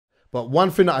But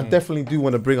one thing that I definitely do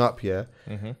want to bring up here,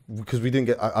 because we didn't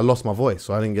get, I lost my voice,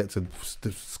 so I didn't get to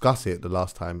discuss it the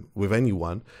last time with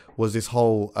anyone, was this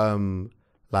whole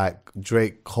like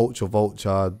Drake culture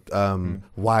vulture,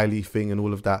 Wiley thing and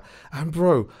all of that. And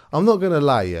bro, I'm not gonna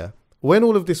lie, yeah. When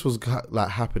all of this was like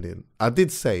happening, I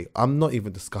did say I'm not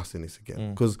even discussing this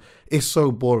again because it's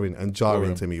so boring and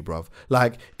jarring to me, bruv.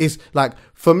 Like it's like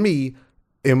for me,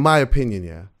 in my opinion,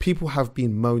 yeah, people have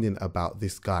been moaning about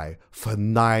this guy for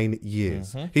 9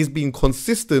 years. He's been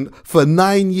consistent for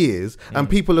 9 years, and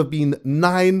people have been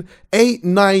 9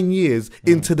 years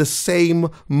into the same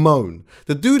moan.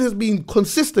 The dude has been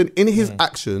consistent in his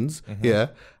actions, yeah,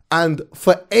 and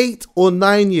for 8 or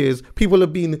 9 years, people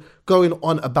have been going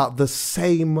on about the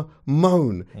same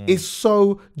moan. It's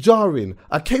so jarring.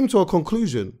 I actually came to a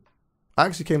conclusion.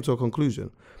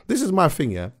 This is my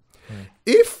thing, yeah.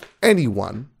 If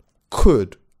anyone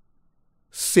could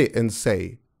sit and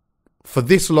say for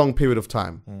this long period of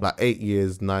time, like 8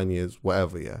 years, 9 years,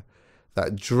 whatever, yeah,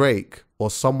 that Drake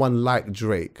or someone like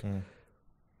Drake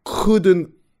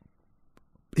couldn't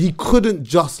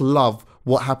just love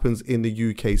what happens in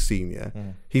the UK scene, yeah.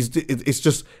 It's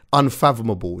just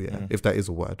unfathomable, yeah, if that is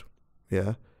a word,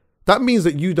 yeah. That means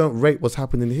that you don't rate what's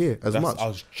happening here as much. I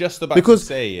was just about to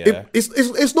say, yeah.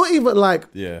 It's not even like,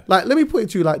 like, let me put it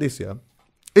to you like this, yeah.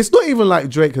 It's not even like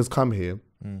Drake has come here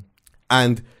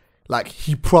and like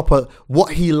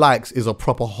what he likes is a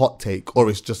proper hot take or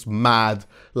it's just mad.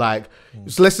 Like,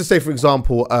 so let's just say, for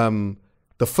example,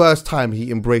 the first time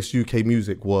he embraced UK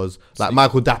music was like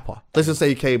Michael Dapper. Let's just say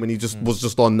he came and he just was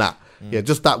just on that. Yeah,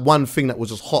 just that one thing that was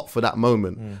just hot for that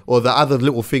moment. Or the other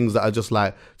little things that are just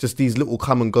like, just these little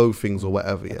come and go things or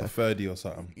whatever, like a 30 or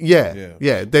something.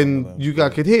 Yeah. Then you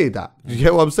guys could hear that. You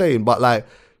get what I'm saying? But like,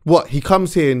 what, he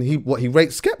comes here and he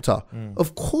rates Skepta?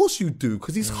 Of course you do,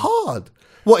 because he's hard.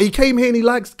 What, he came here and he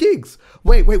likes gigs?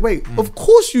 Wait. Of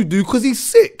course you do, because he's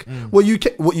sick. What, you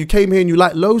came here and you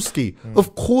like Lowski?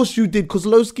 Of course you did, because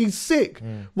Lowski's sick.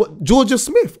 What, Georgia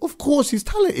Smith? Of course he's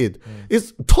talented.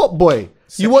 It's Top Boy.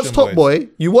 You watched Top Boy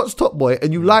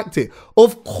and you liked it.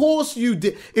 Of course you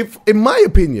did. If, in my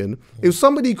opinion, if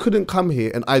somebody couldn't come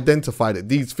here and identify that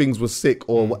these things were sick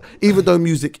or what, even though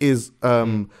music is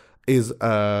relative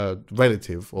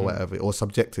or whatever, or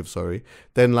subjective, sorry,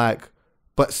 then like,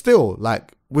 but still,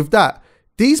 like, with that,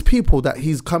 these people that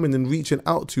he's coming and reaching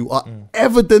out to are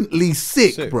evidently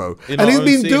sick, bro. And he's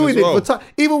been doing it for time.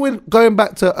 Even with going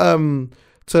back to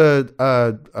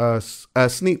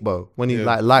Sneakbo, when he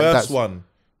like first that one.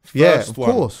 Of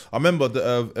course. I remember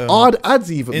the ads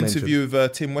even interview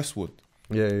with Tim Westwood.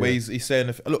 Where he's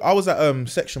saying, look, I was at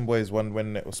Section Boys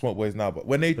when it was Smoke Boys now, but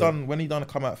when he done a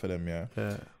come out for them,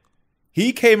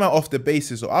 he came out off the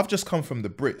basis of, I've just come from the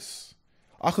Brits.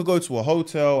 I could go to a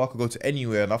hotel, I could go to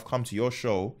anywhere, and I've come to your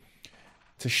show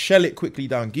to shell it quickly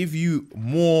down, give you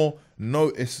more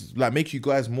notice, like make you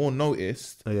guys more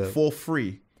noticed for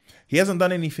free. He hasn't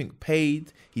done anything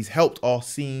paid. He's helped our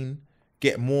scene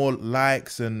get more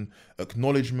likes and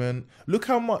acknowledgement. Look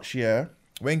how much,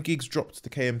 when gigs dropped to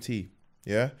KMT,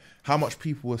 how much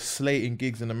people were slating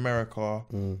gigs in America.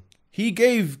 He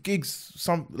gave gigs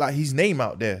some, like, his name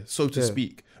out there, so to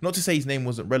speak. Not to say his name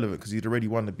wasn't relevant because he'd already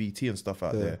won the BT and stuff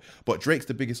out there. But Drake's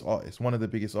the biggest artist, one of the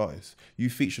biggest artists. You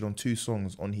featured on 2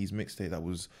 songs on his mixtape that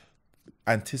was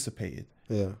anticipated.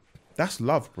 That's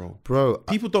love, bro.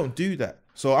 People don't do that.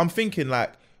 So I'm thinking,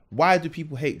 like, why do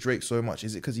people hate Drake so much?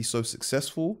 Is it because he's so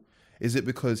successful? Is it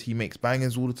because he makes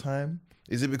bangers all the time?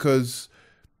 Is it because...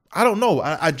 I don't know.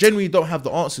 I genuinely don't have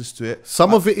the answers to it.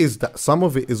 Some of it is that. Some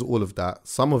of it is all of that.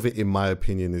 Some of it, in my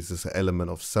opinion, is just an element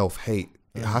of self-hate.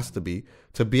 It has to be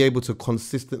able to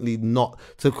consistently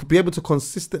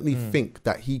think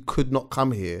that he could not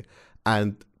come here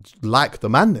and like the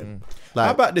man. Then, like,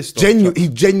 how about this? He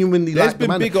genuinely liked the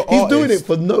man. He's doing it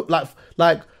for no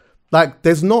like.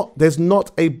 There's not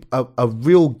a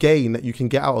real gain that you can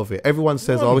get out of it. Everyone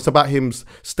says, "Oh, it's about him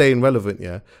staying relevant."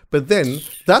 Yeah, but then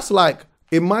that's like.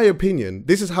 In my opinion,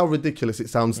 this is how ridiculous it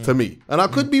sounds to me. And I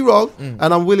could be wrong,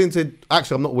 and I'm willing to...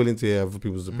 Actually, I'm not willing to hear other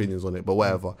people's opinions on it, but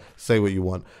whatever. Say what you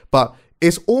want. But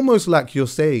it's almost like you're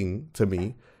saying to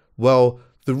me, well,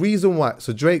 the reason why...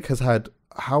 So Drake has had...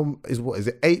 Is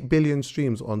it 8 billion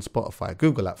streams on Spotify?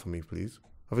 Google that for me, please.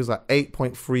 I think it's like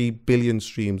 8.3 billion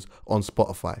streams on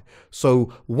Spotify.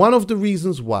 So one of the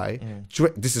reasons why...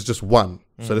 Drake, this is just one.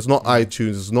 So it's not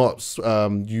iTunes, it's not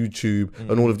YouTube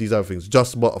and all of these other things,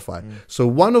 just Spotify. So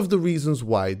one of the reasons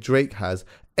why Drake has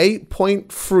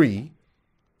 8.3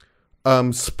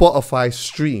 Spotify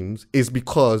streams is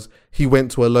because he went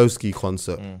to a Lowski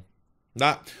concert.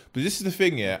 But this is the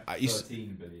thing,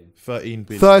 13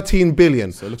 billion. 13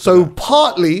 billion. So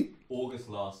partly August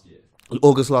last year.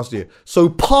 August last year. So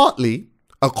partly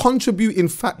a contributing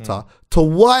factor to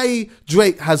why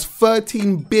Drake has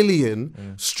 13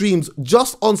 billion streams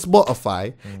just on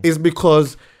Spotify is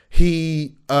because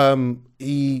he liked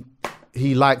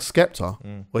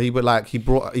Skepta. Where he know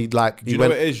what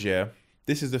it is, yeah?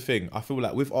 This is the thing. I feel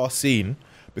like with our scene,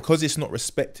 because it's not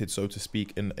respected, so to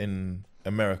speak, in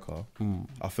America,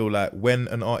 I feel like when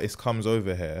an artist comes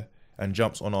over here and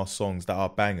jumps on our songs that are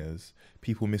bangers,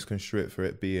 people misconstrue it for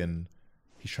it being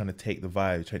he's trying to take the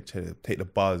vibe, trying to take the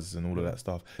buzz and all of that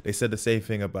stuff. They said the same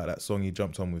thing about that song he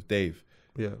jumped on with Dave.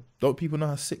 Yeah. Don't people know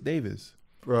how sick Dave is?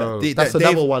 Bro, that's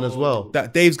another one as well.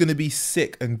 That Dave's going to be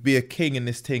sick and be a king in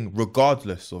this thing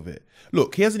regardless of it.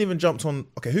 Look, he hasn't even jumped on...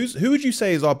 Okay, who would you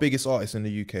say is our biggest artist in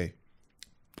the UK?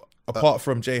 Apart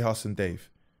from J Hus and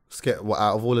Dave. What,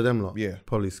 out of all of them lot? Yeah.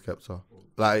 Probably Skepta.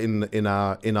 Like in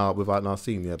our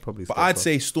scene, yeah, probably Skepta. But I'd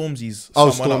say Stormzy's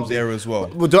someone up there as well.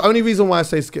 Well, the only reason why I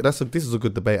say Skepta, this is a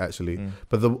good debate actually,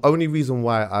 but the only reason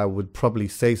why I would probably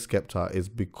say Skepta is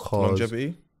because...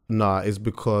 Longevity? Nah, it's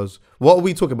because... What are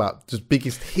we talking about? Just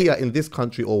biggest here in this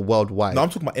country or worldwide? No, I'm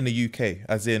talking about in the UK,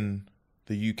 as in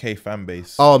the UK fan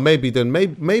base. Oh, maybe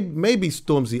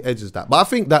Stormzy edges that. But I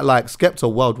think that like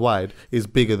Skepta worldwide is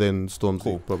bigger than Stormzy.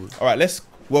 Cool. Probably. All right,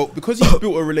 well, because he's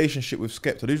built a relationship with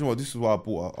Skepta, this is why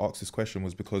I asked this question,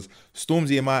 was because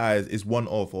Stormzy, in my eyes, is one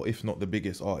of, or if not the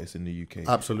biggest artist in the UK.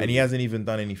 Absolutely. And he hasn't even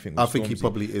done anything with I think Stormzy. he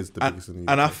probably is the biggest in the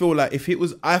UK. And I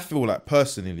feel like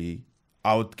personally,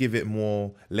 I would give it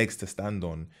more legs to stand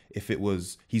on if it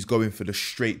was he's going for the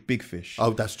straight big fish. Oh,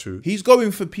 that's true. He's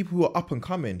going for people who are up and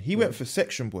coming. He went for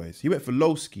Section Boys. He went for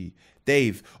Lowski,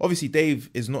 Dave. Obviously, Dave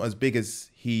is not as big as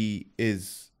he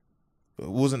is.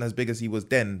 Wasn't as big as he was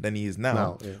then than he is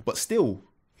now. But still,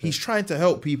 he's trying to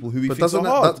help people who he thinks are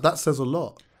hard. That says a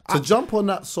lot. To jump on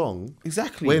that song,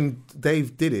 exactly when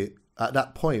Dave did it at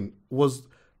that point was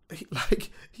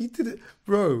he did it,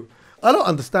 bro. I don't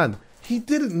understand. He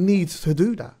didn't need to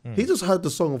do that. He just heard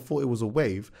the song and thought it was a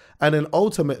wave, and then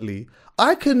ultimately,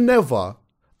 I can never.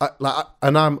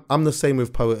 And I'm the same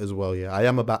with Poet as well. Yeah, I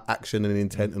am about action and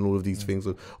intent and all of these things,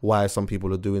 of why some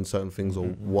people are doing certain things or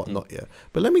whatnot. Yeah,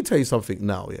 but let me tell you something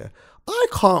now. Yeah, I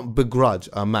can't begrudge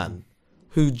a man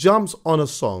who jumps on a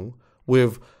song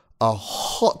with a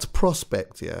hot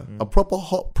prospect. Yeah, a proper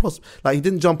hot prospect. Like he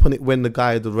didn't jump on it when the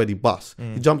guy had already bust.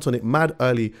 He jumped on it mad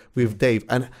early with Dave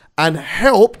and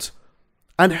helped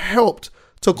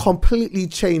to completely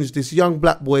change this young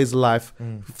black boy's life,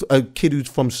 a kid who's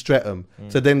from Streatham,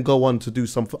 to then go on to do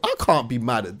something. I can't be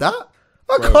mad at that.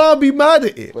 I can't be mad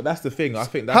at it. But that's the thing. I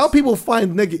think that's how people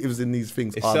find negatives in these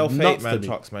things. It's self-hate, man,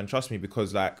 Chucks, man. Trust me,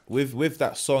 because like with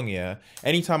that song, yeah,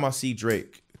 anytime I see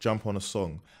Drake jump on a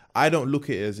song, I don't look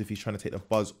at it as if he's trying to take the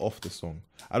buzz off the song.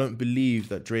 I don't believe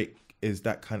that Drake is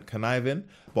that conniving.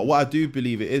 But what I do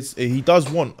believe it is, he does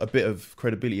want a bit of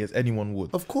credibility, as anyone would.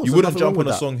 Of course. You wouldn't jump on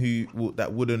a song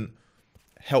that wouldn't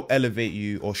help elevate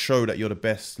you or show that you're the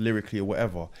best lyrically or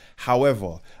whatever.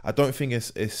 However, I don't think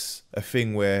it's a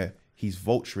thing where he's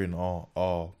vulturing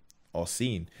our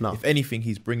scene. No. If anything,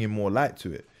 he's bringing more light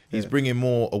to it. He's bringing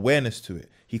more awareness to it.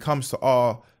 He comes to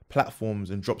our platforms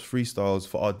and drops freestyles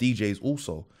for our DJs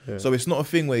also. Yeah. So it's not a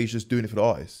thing where he's just doing it for the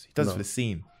artists. He does it for the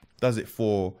scene. He does it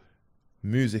for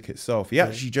music itself. He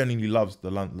actually genuinely loves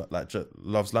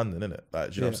loves London, innit? Like,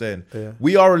 do you know what I'm saying? Yeah.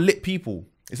 We are a lit people.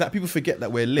 It's like people forget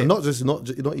that we're lit. And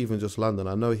not even just London.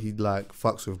 I know he like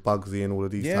fucks with Bugsy and all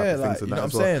of these type of things and that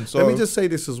as well. Saying? So let me just say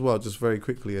this as well, just very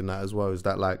quickly in that as well, is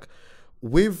that like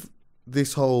with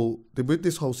this whole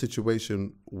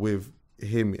situation with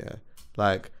him, yeah,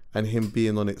 like, and him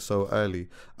being on it so early,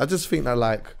 I just think that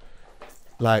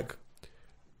like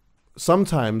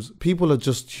sometimes people are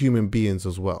just human beings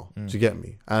as well. Do you get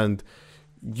me? And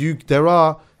there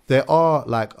are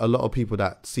like a lot of people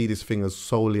that see this thing as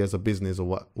solely as a business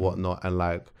or whatnot,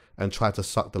 and try to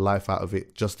suck the life out of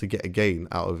it just to get a gain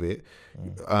out of it.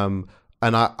 And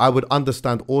I would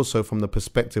understand also from the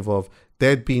perspective of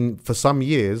for some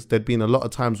years, there'd been a lot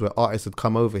of times where artists had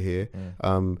come over here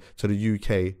to the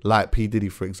UK, like P. Diddy,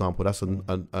 for example. That's one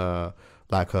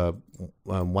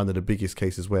of the biggest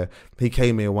cases where he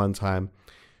came here one time,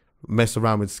 messed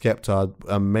around with Skepta,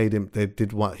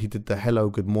 he did the Hello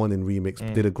Good Morning remix,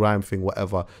 did a grime thing,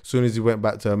 whatever. As soon as he went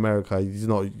back to America,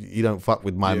 you don't fuck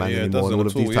with my man anymore, and all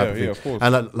of these type of things. Of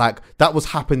and like that was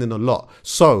happening a lot.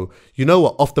 So you know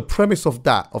what? Off the premise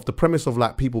of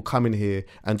like people coming here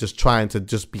and just trying to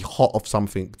just be hot off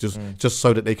something, just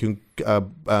so that they can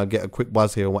get a quick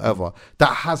buzz here or whatever,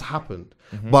 that has happened.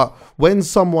 But when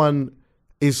someone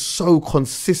is so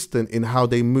consistent in how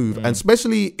they move, and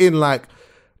especially in like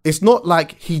It's not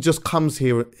like he just comes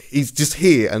here, he's just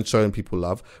here and showing people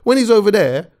love. When he's over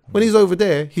there,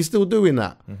 he's still doing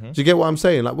that. Do you get what I'm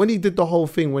saying? Like when he did the whole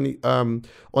thing when he on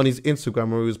his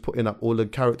Instagram where he was putting up all the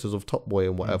characters of Top Boy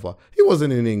and whatever, he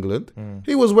wasn't in England.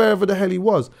 He was wherever the hell he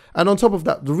was. And on top of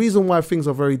that, the reason why things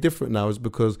are very different now is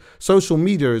because social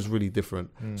media is really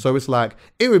different. So it's like,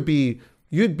 it would be,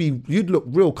 you'd look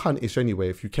real cuntish anyway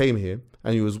if you came here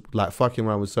and you was like fucking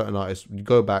around with certain artists. You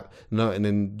go back, and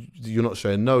then you're not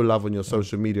showing no love on your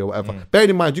social media or whatever. Bearing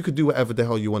in mind, you could do whatever the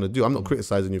hell you want to do. I'm not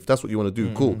criticizing you. If that's what you want to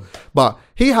do, cool. But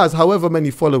he has however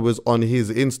many followers on his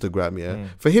Instagram,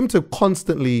 For him to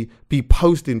constantly be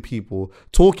posting people,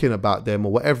 talking about them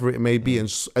or whatever it may be,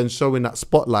 and showing that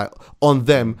spotlight on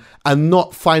them, and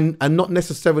not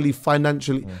necessarily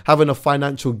financially having a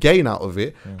financial gain out of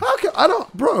it. How can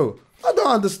I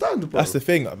don't understand, bro. That's the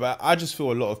thing. But I just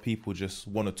feel a lot of people just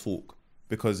want to talk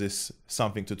because it's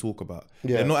something to talk about.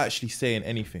 Yeah. They're not actually saying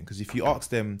anything. Because if you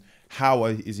ask them, how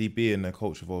is he being a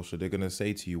culture vulture, they're going to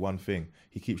say to you one thing: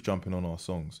 he keeps jumping on our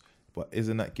songs. But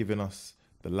isn't that giving us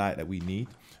the light that we need?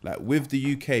 Like with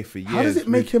the UK for years. How does it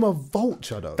make him a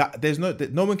vulture though?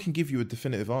 No one can give you a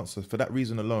definitive answer. For that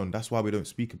reason alone, that's why we don't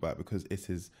speak about it, because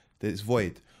it's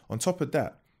void. On top of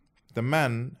that, the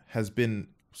man has been,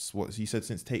 what he said,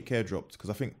 since Take Care dropped, because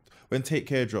I think when Take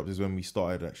Care dropped is when we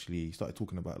started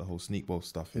talking about the whole Sneak Bowl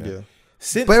stuff. Yeah.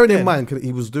 Since bearing in mind,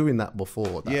 he was doing that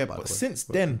before. But since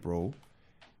then, bro,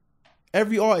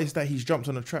 every artist that he's jumped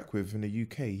on a track with in the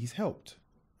UK, he's helped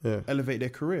elevate their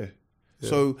career. Yeah.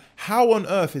 So how on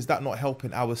earth is that not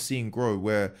helping our scene grow,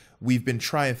 where we've been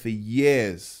trying for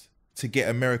years to get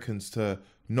Americans to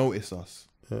notice us?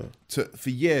 For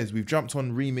years, we've jumped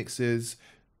on remixes.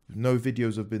 No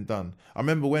videos have been done. I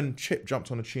remember when Chip jumped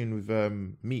on a tune with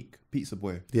Meek, Pizza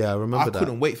Boy. Yeah, I remember that. I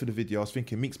couldn't wait for the video. I was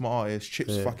thinking, Meek's my artist,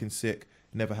 Chip's fucking sick.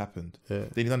 Never happened. Yeah.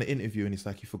 Then he done an interview and he's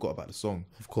like, you forgot about the song.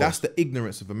 Of course. That's the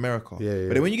ignorance of America. Yeah.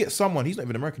 But then when you get someone, he's not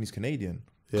even American, he's Canadian,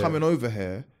 coming over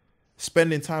here,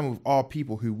 spending time with our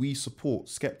people who we support,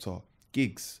 Skepta,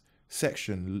 Gigs,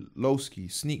 Section, Lowski,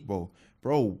 Sneak Bowl.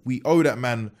 Bro, we owe that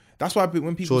man. That's why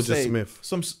when people say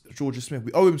Georgia Smith,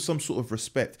 we owe him some sort of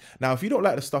respect. Now, if you don't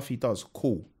like the stuff he does,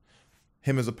 cool.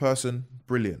 Him as a person,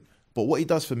 brilliant. But what he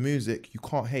does for music, you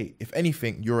can't hate. If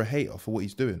anything, you're a hater for what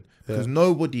he's doing. Because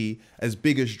nobody as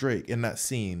big as Drake in that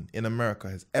scene in America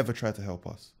has ever tried to help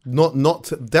us.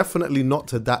 Definitely not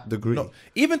to that degree. No,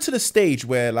 even to the stage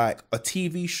where like a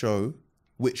TV show,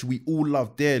 which we all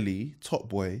love dearly, Top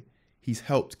Boy, he's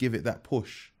helped give it that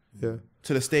push. Yeah.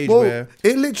 To the stage where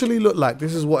it literally looked like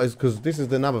this is because this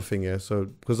is another thing, so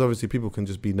because obviously people can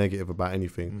just be negative about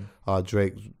anything.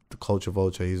 Drake, the culture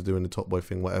vulture, he's doing the Top Boy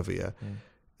thing, whatever.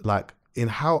 Like in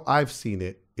how I've seen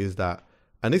it is that,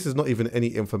 and this is not even any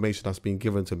information that's been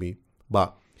given to me,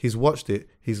 but he's watched it,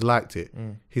 he's liked it,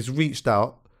 he's reached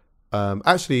out.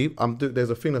 Actually,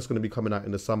 there's a thing that's going to be coming out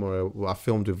in the summer where I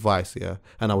filmed with Vice,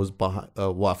 and I was behind.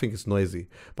 I think it's Noisy,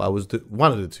 but I was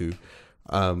one of the two.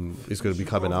 It's going to be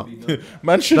coming out.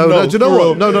 Man should know. No, do you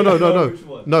know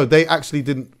what? No, they actually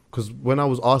didn't, because when I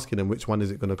was asking them which one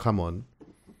is it going to come on,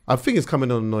 I think it's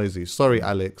coming on Noisy. Sorry,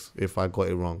 Alex, if I got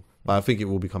it wrong, but I think it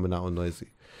will be coming out on Noisy.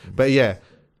 But yeah,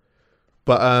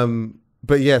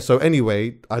 so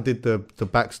anyway, I did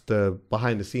the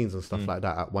behind the scenes and stuff like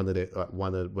that at one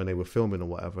of when they were filming or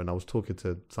whatever, and I was talking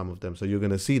to some of them. So you're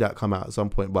going to see that come out at some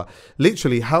point. But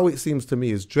literally, how it seems to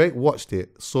me is Drake watched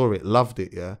it, saw it, loved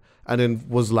it, and then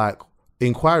was like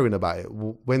inquiring about it.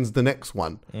 When's the next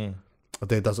one?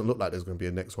 There doesn't look like there's going to be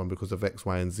a next one because of X,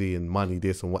 Y, and Z and money,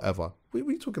 this and whatever. What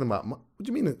are you talking about? What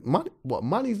do you mean money? What,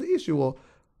 money's the issue, or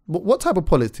what type of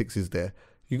politics is there?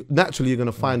 Naturally, you're going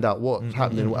to find out what's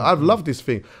happening. I love this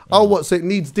thing. So it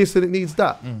needs this and it needs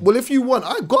that. Well, if you want,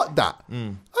 I got that.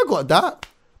 I got that.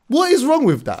 What is wrong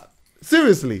with that?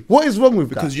 Seriously, what is wrong with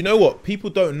that? Because you know what?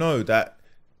 People don't know that.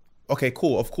 Okay,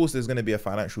 cool. Of course, there's going to be a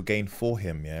financial gain for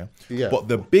him, yeah? But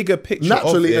the bigger picture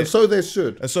naturally, of it,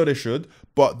 and so they should.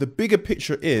 But the bigger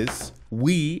picture is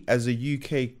we, as the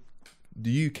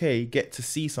UK, get to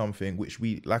see something which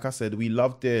we, like I said, we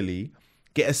love dearly,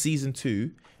 get a season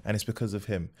 2, and it's because of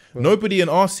him. Right. Nobody in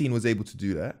our scene was able to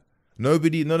do that. None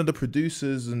of the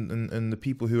producers and the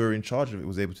people who are in charge of it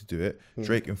was able to do it.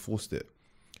 Drake enforced it.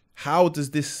 How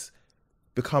does this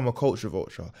become a culture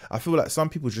vulture? I feel like some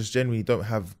people just genuinely don't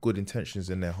have good intentions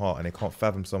in their heart and they can't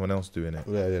fathom someone else doing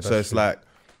it. So it's true. Like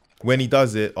when he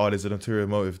does it, there's an ulterior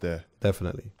motive there.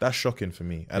 Definitely. That's shocking for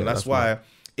me. And that's why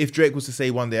if Drake was to say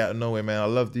one day out of nowhere, man, I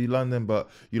love you London, but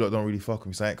you lot don't really fuck with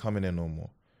me, so I ain't coming in no more.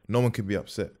 No one could be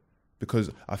upset.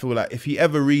 Because I feel like if he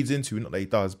ever reads into, not that he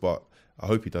does, but I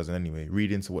hope he doesn't anyway,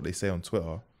 read into what they say on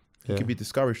Twitter, he could be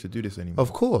discouraged to do this anymore.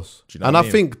 Of course. Do you know and what I I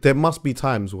mean? think there must be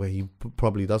times where he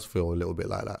probably does feel a little bit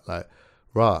like that. Like,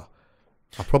 rah.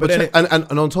 I probably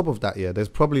and on top of that, there's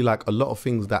probably like a lot of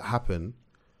things that happen.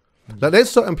 Like there's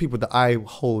certain people that I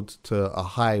hold to a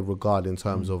high regard in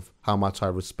terms of how much I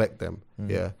respect them.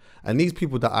 Yeah. And these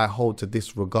people that I hold to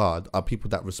this regard are people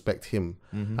that respect him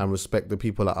and respect the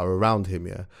people that are around him.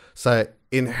 Yeah. So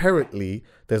inherently,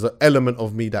 there's an element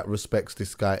of me that respects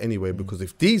this guy anyway, because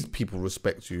if these people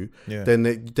respect you,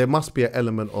 then there must be an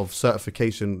element of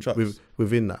certification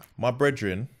within that. My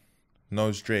brethren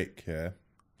knows Drake,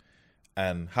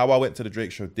 and how I went to the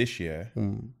Drake show this year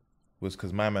was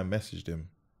because my man messaged him,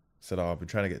 said, I've been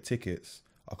trying to get tickets,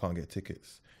 I can't get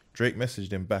tickets. Drake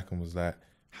messaged him back and was like,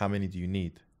 how many do you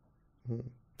need?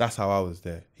 That's how I was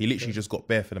there. He literally just got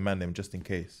bare for the man name just in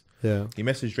case. Yeah. He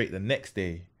messaged Drake the next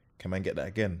day, can man get that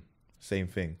again? Same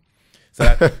thing.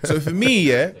 So for me,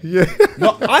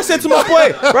 no, I said to my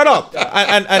boy, brother,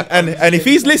 and if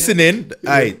he's listening,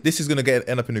 this is gonna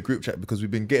end up in the group chat because we've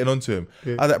been getting onto him. I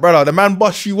was like, brother, the man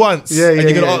bust you once, and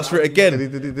you're gonna ask for it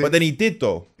again. But then he did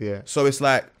though. Yeah. So it's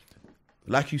like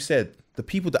you said, the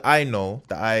people that I know,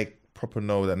 that I proper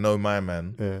know, that know my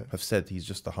man, have said he's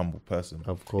just a humble person.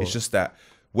 Of course. It's just that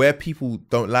where people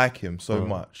don't like him so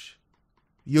much,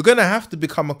 you're gonna have to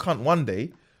become a cunt one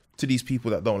day to these people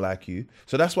that don't like you.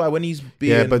 So that's why when he's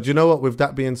being... Yeah, but you know what? With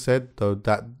that being said, though,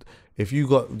 that if you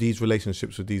got these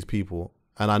relationships with these people,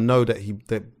 and I know that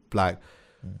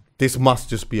this must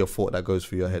just be a thought that goes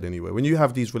through your head anyway. When you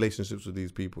have these relationships with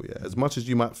these people, as much as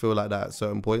you might feel like that at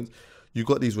certain points, you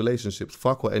got these relationships.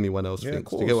 Fuck what anyone else thinks.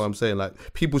 Do you get what I'm saying?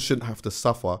 Like, people shouldn't have to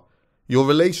suffer. Your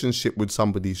relationship with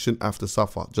somebody shouldn't have to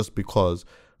suffer just because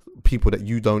people that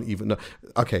you don't even know.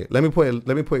 Okay, let me put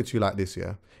it to you like this,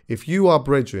 If you are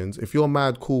brethren, if you're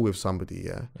mad cool with somebody,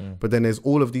 but then there's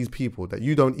all of these people that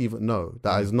you don't even know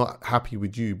that is not happy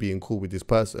with you being cool with this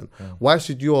person, why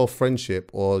should your friendship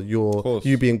or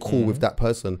you being cool with that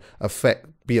person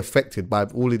be affected by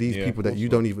all of these people that you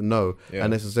don't even know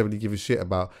and necessarily give a shit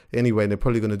about anyway? And they're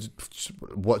probably going to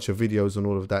watch your videos and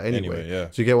all of that anyway.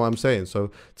 Do you get what I'm saying?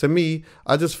 So to me,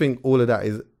 I just think all of that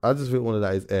is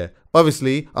air.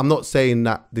 Obviously, I'm not saying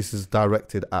that this is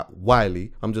directed at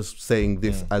Wiley. I'm just saying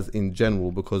this as in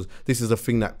general, because this is a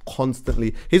thing that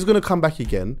constantly... He's going to come back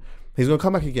again. He's going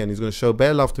to show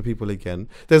bare love to people again.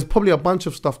 There's probably a bunch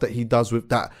of stuff that he does with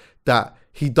that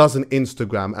he does on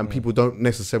Instagram and people don't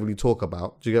necessarily talk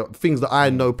about. Do you get things that I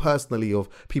know personally of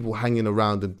people hanging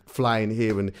around and flying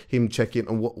here and him checking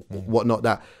and whatnot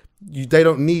that they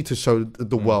don't need to show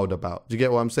the world about. Do you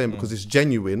get what I'm saying? Because it's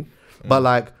genuine. But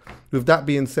like, with that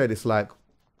being said, it's like,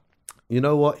 you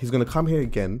know what? He's going to come here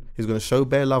again. He's going to show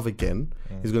bare love again.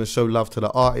 He's going to show love to the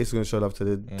artists. He's going to show love to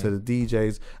the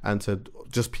DJs and to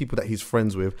just people that he's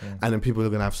friends with. And then people are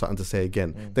going to have something to say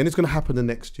again. Then it's going to happen the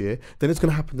next year. Then it's going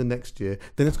to happen the next year.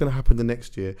 Then it's going to happen the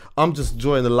next year. I'm just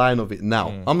drawing the line of it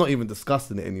now. I'm not even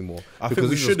discussing it anymore. I think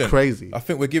we shouldn't. Crazy. I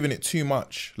think we're giving it too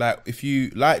much. Like, if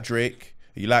you like Drake,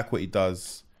 you like what he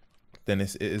does, then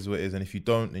it is what it is. And if you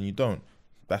don't, then you don't.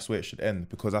 That's where it should end,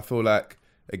 because I feel like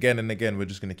again and again we're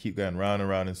just going to keep going round and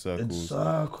round in circles.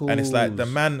 And it's like the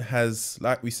man has,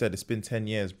 like we said, it's been 10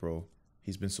 years, bro.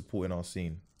 He's been supporting our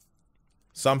scene.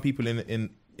 Some people in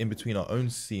between our own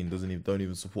scene don't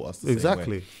even support us the same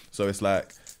way. So it's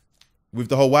like with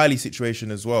the whole Wiley situation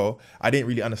as well, I didn't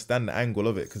really understand the angle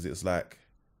of it, because it's like,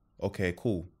 okay,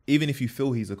 cool. Even if you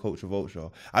feel he's a culture vulture,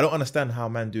 I don't understand how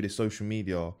man do this social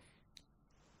media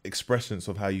expressions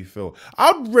of how you feel.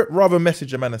 I'd rather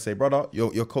message a man and say, brother,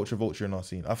 you're culture vulture in our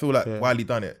scene. I feel like Wiley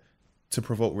done it to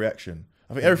provoke reaction.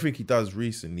 I think everything he does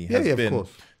recently has been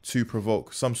to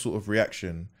provoke some sort of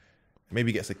reaction.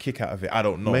 Maybe gets a kick out of it. I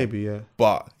don't know. Maybe, yeah.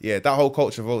 But yeah, that whole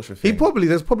culture vulture thing.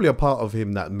 There's probably a part of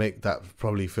him that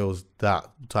probably feels that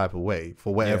type of way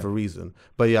for whatever reason.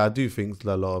 But yeah, I do think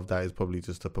a lot of that is probably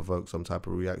just to provoke some type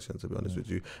of reaction, to be honest with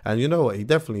you. And you know what? He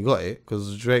definitely got it,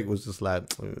 because Drake was just like,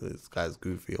 this guy's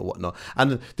goofy or whatnot.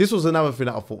 And this was another thing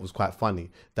that I thought was quite funny,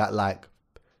 that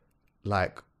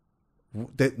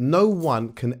that no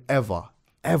one can ever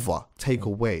take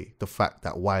away the fact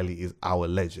that Wiley is our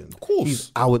legend. Of course.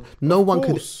 He's our... No one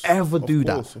could ever do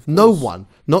that. No one.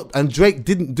 And Drake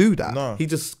didn't do that. No. He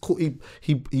just...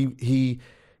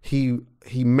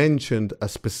 He mentioned a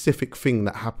specific thing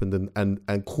that happened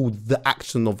and called the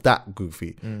action of that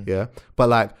goofy. Yeah? But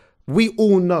like, we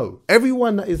all know,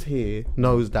 everyone that is here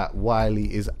knows that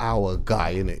Wiley is our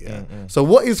guy, innit? Yeah? So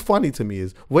what is funny to me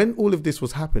is, when all of this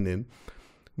was happening,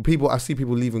 I see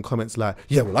people leaving comments like,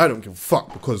 yeah, well, I don't give a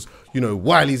fuck because, you know,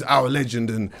 Wiley's our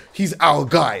legend and he's our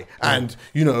guy. And,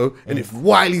 you know, and if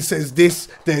Wiley says this,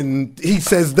 then he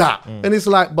says that. And it's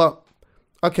like, but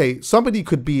okay, somebody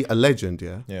could be a legend,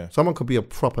 yeah? Yeah. Someone could be a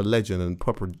proper legend and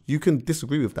proper... You can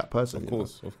disagree with that person. Of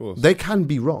course. They can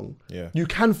be wrong. Yeah. You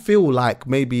can feel like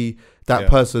maybe that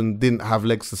person didn't have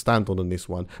legs to stand on this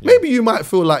one. Yeah. Maybe you might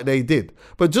feel like they did.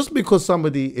 But just because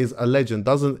somebody is a legend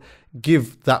doesn't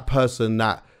give that person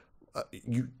that...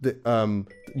 you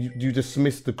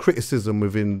dismiss the criticism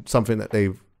within something that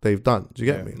they've done. Do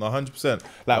you get me? No, 100%.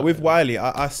 Like with Wiley,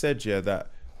 I said that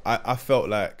I felt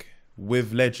like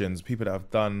with legends, people that have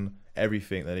done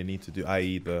everything that they need to do,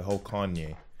 i.e. the whole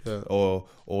Kanye or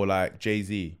like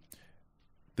Jay-Z.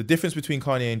 The difference between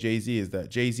Kanye and Jay-Z is that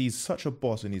Jay-Z is such a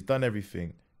boss and he's done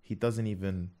everything. He doesn't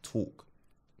even talk.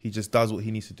 He just does what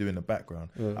he needs to do in the background.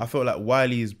 I felt like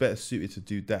Wiley is better suited to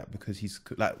do that because he's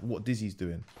like what Dizzy's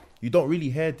doing. You don't really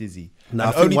hear Dizzy. No,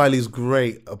 I think Wiley's a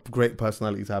great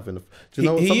personality to have in the... Do you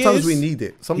know, sometimes we need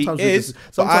it. Sometimes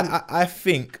I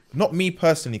think, not me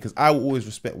personally, because I will always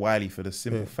respect Wiley for the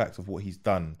simple fact of what he's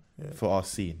done for our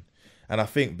scene. And I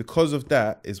think because of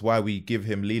that is why we give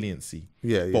him leniency.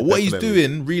 But what he's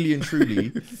doing, really and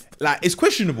truly, like, it's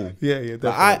questionable. Definitely.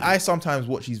 Like, I sometimes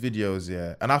watch his videos,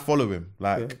 and I follow him,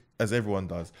 as everyone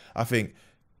does. I think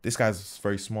this guy's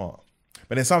very smart.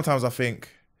 But then sometimes I think,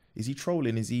 is he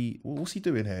trolling? What's he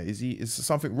doing here? Is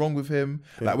something wrong with him?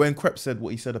 Like when Crep said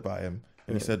what he said about him,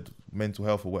 and he said mental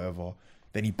health or whatever,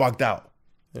 then he bugged out.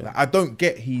 Like, I don't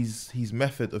get his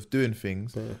method of doing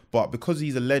things, but because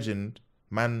he's a legend,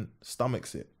 man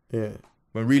stomachs it.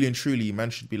 When really and truly,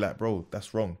 man should be like, bro,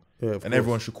 that's wrong. And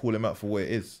everyone should call him out for what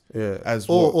it is.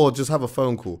 Or just have a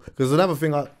phone call. Because another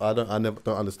thing I don't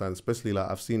understand, especially like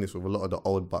I've seen this with a lot of the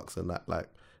old bucks and that, like,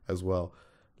 as well,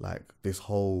 like this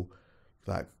whole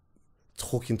like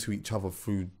talking to each other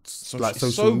through like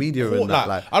social media and that.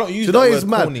 Like, I don't use that word. It's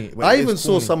mad. I even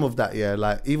saw corny. some of that.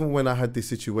 Like even when I had this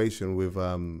situation with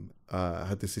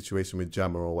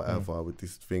Jammer or whatever, with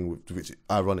this thing which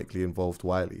ironically involved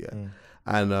Wiley.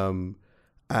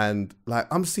 And like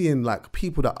I'm seeing like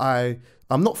people that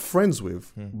I'm not friends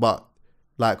with, but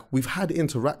like we've had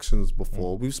interactions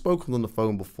before, we've spoken on the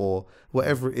phone before,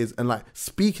 whatever it is, and like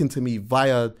speaking to me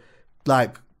via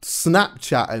like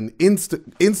Snapchat and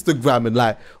Instagram and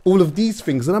like all of these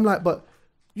things, and I'm like, but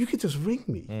you could just ring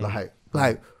me. Like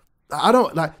I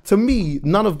don't like, to me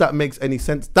none of that makes any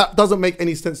sense. That doesn't make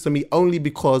any sense to me only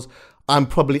because I'm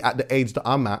probably at the age that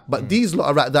I'm at, but these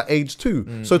lot are at that age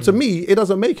too. So to me, it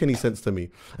doesn't make any sense to me.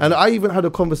 And I even had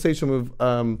a conversation with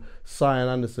Cyan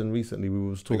Anderson recently. We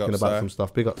was talking about some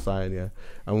stuff. Big up Cyan,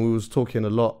 and we was talking a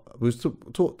lot. We was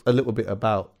talked a little bit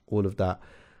about all of that.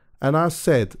 And I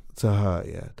said to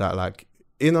her, that like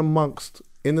in the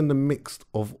mix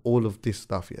of all of this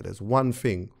stuff, there's one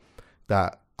thing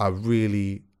that I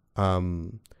really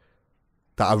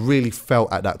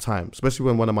felt at that time, especially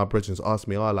when one of my brethren asked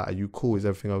me, like, are you cool? Is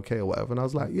everything okay or whatever? And I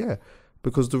was like, yeah,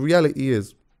 because the reality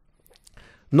is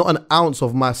not an ounce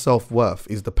of my self-worth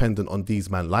is dependent on these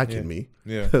men liking me.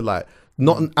 Like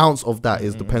not an ounce of that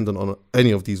is dependent on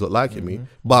any of these lot liking me.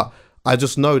 But I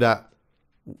just know that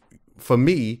for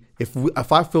me,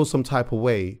 if I feel some type of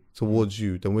way towards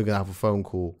you, then we're gonna have a phone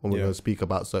call and we're gonna speak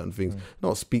about certain things.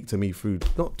 Not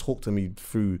talk to me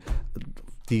through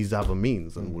these other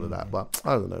means and all of that. But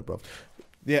I don't know, bro.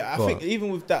 I think even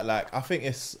with that, like, I think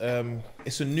it's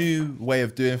a new way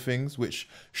of doing things, which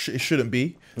it shouldn't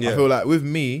be. I feel like with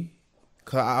me,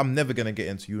 cause I'm never gonna get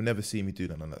into. You'll never see me do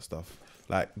none of that stuff.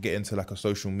 Like get into like a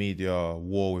social media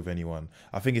war with anyone.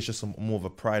 I think it's just more of a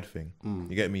pride thing.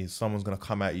 You get me? Someone's gonna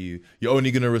come at you. You're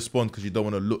only gonna respond because you don't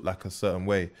want to look like a certain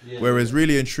way. Whereas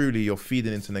really and truly, you're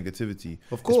feeding into negativity.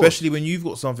 Of course. Especially when you've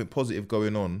got something positive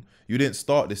going on. You didn't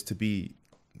start this to be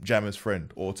Jammer's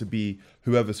friend or to be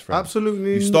whoever's friend.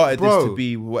 Absolutely. You started this to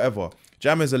be whatever.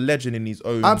 Jammer's a legend in his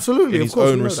own. Absolutely. In his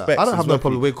own respect. I don't have no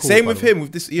problem with. Same with him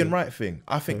with this Ian Wright thing.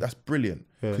 I think that's brilliant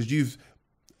because you've.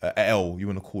 L, you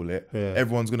want to call it.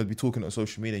 Everyone's going to be talking on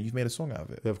social media. You've made a song out of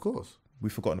it. Yeah, of course.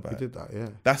 We've forgotten about it. We did that, yeah.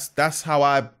 That's how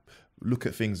I look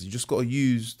at things. You just got to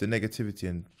use the negativity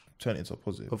and turn it into a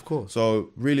positive. Of course. So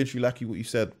really, if you like what you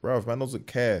said, bro, man doesn't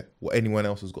care what anyone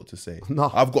else has got to say. No.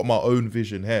 I've got my own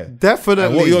vision here. Definitely.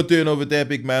 And what you're doing over there,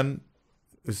 big man,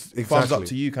 exactly. thumbs up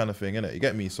to you kind of thing, innit? You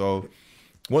get me? So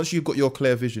once you've got your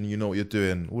clear vision, you know what you're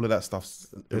doing, all of that stuff's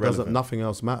irrelevant. Nothing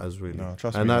else matters really. No,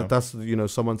 trust me. And that's,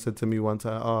 someone said to me one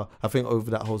time, I think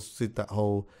over that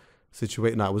whole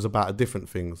situation, it was about a different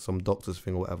thing, some doctor's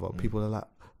thing or whatever. People are like,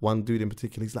 one dude in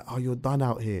particular, he's like, oh, you're done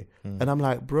out here. And I'm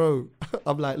like, bro,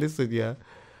 listen,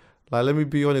 like, let me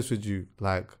be honest with you.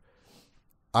 Like,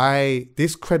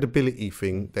 this credibility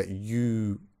thing that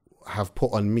you have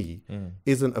put on me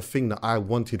isn't a thing that I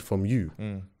wanted from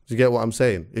you. Do you get what I'm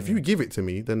saying? If you give it to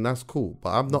me, then that's cool.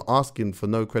 But I'm not asking for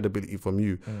no credibility from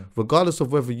you. Regardless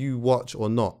of whether you watch or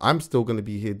not, I'm still going to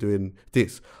be here doing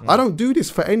this. I don't do this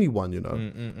for anyone, you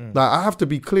know. Like, I have to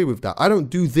be clear with that. I don't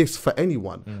do this for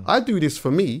anyone. I do this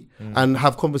for me and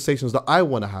have conversations that I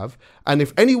want to have. And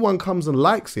if anyone comes and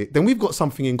likes it, then we've got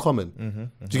something in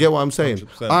common. Do you get what I'm saying?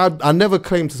 I never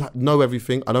claim to know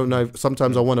everything. I don't know.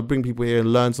 Sometimes I want to bring people here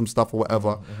and learn some stuff or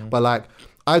whatever. But like,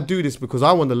 I do this because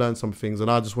I want to learn some things and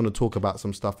I just want to talk about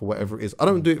some stuff or whatever it is. I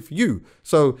don't do it for you.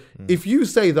 So if you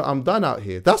say that I'm done out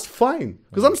here, that's fine,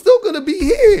 because I'm still going to be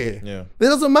here. Yeah. It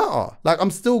doesn't matter. Like, I'm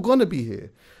still going to be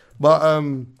here. But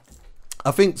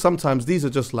I think sometimes these are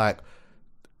just like,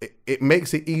 it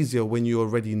makes it easier when you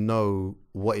already know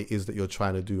what it is that you're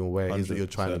trying to do and where it is that you're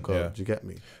trying to go. Yeah. Do you get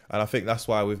me? And I think that's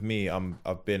why with me,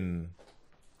 I've been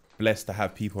blessed to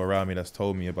have people around me that's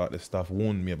told me about this stuff,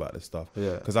 warned me about this stuff.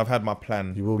 Yeah. Because I've had my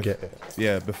plan. You will get it.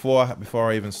 Yeah. Before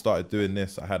I even started doing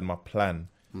this, I had my plan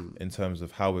in terms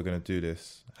of how we're going to do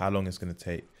this, how long it's going to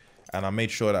take. And I made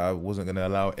sure that I wasn't going to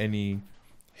allow any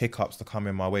hiccups to come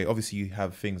in my way. Obviously, you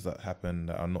have things that happen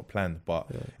that are not planned, but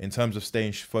in terms of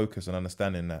staying focused and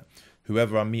understanding that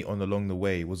whoever I meet along the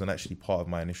way wasn't actually part of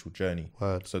my initial journey.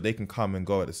 Word. So they can come and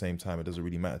go at the same time. It doesn't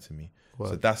really matter to me. Word.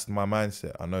 So that's my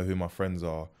mindset. I know who my friends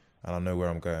are and I know where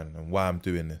I'm going and why I'm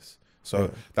doing this.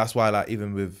 So that's why, like,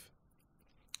 even with,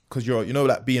 because you know,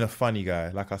 like, being a funny guy,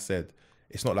 like I said,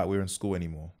 it's not like we're in school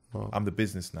anymore. Oh. I'm the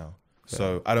business now.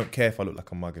 So I don't care if I look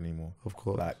like a mug anymore. Of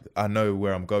course. Like, I know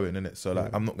where I'm going, innit? So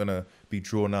like, I'm not going to be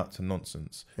drawn out to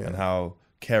nonsense and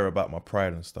care about my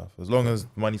pride and stuff. As long as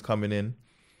money's coming in,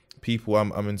 people,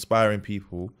 I'm inspiring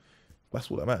people.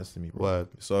 That's all that matters to me, bro. Word.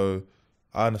 So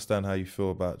I understand how you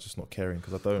feel about just not caring,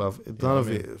 because I don't. None of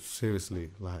it, seriously.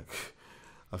 Like,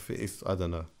 I think I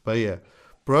don't know. But yeah,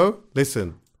 bro,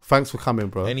 listen. Thanks for coming,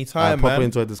 bro. Anytime, I properly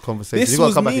enjoyed this conversation. This you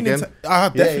gotta come back again?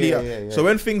 Definitely. Yeah. So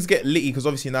when things get litty, because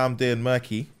obviously now I'm doing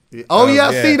murky. Oh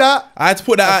I see that. I had to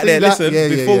put that out there. Listen,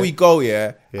 before we go,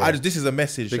 this is a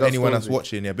message to anyone that's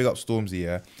watching. Yeah, big up Stormzy.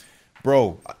 Yeah,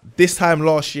 bro. This time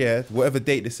last year, whatever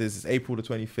date this is, it's April the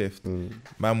 25th.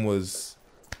 Man was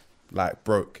like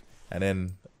broke, and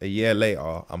then a year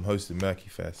later, I'm hosting Murky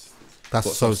Fest. That's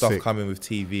got so some stuff sick. coming with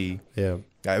TV. Yeah.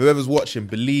 Like, whoever's watching,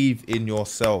 believe in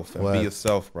yourself and be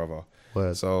yourself, brother.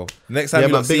 Word. So next time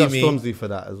you see me, big up Stormzy for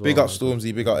that as well. Big up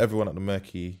Stormzy, big up everyone at the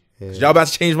Murky. Yeah. Y'all about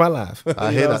to change my life.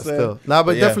 I hear that still. Nah,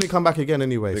 but definitely come back again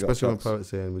anyway, especially when Poet's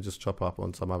here and we just chop up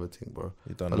on some other thing, bro.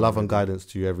 But love and guidance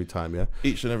to you every time, yeah?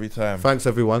 Each and every time. Thanks,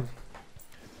 everyone.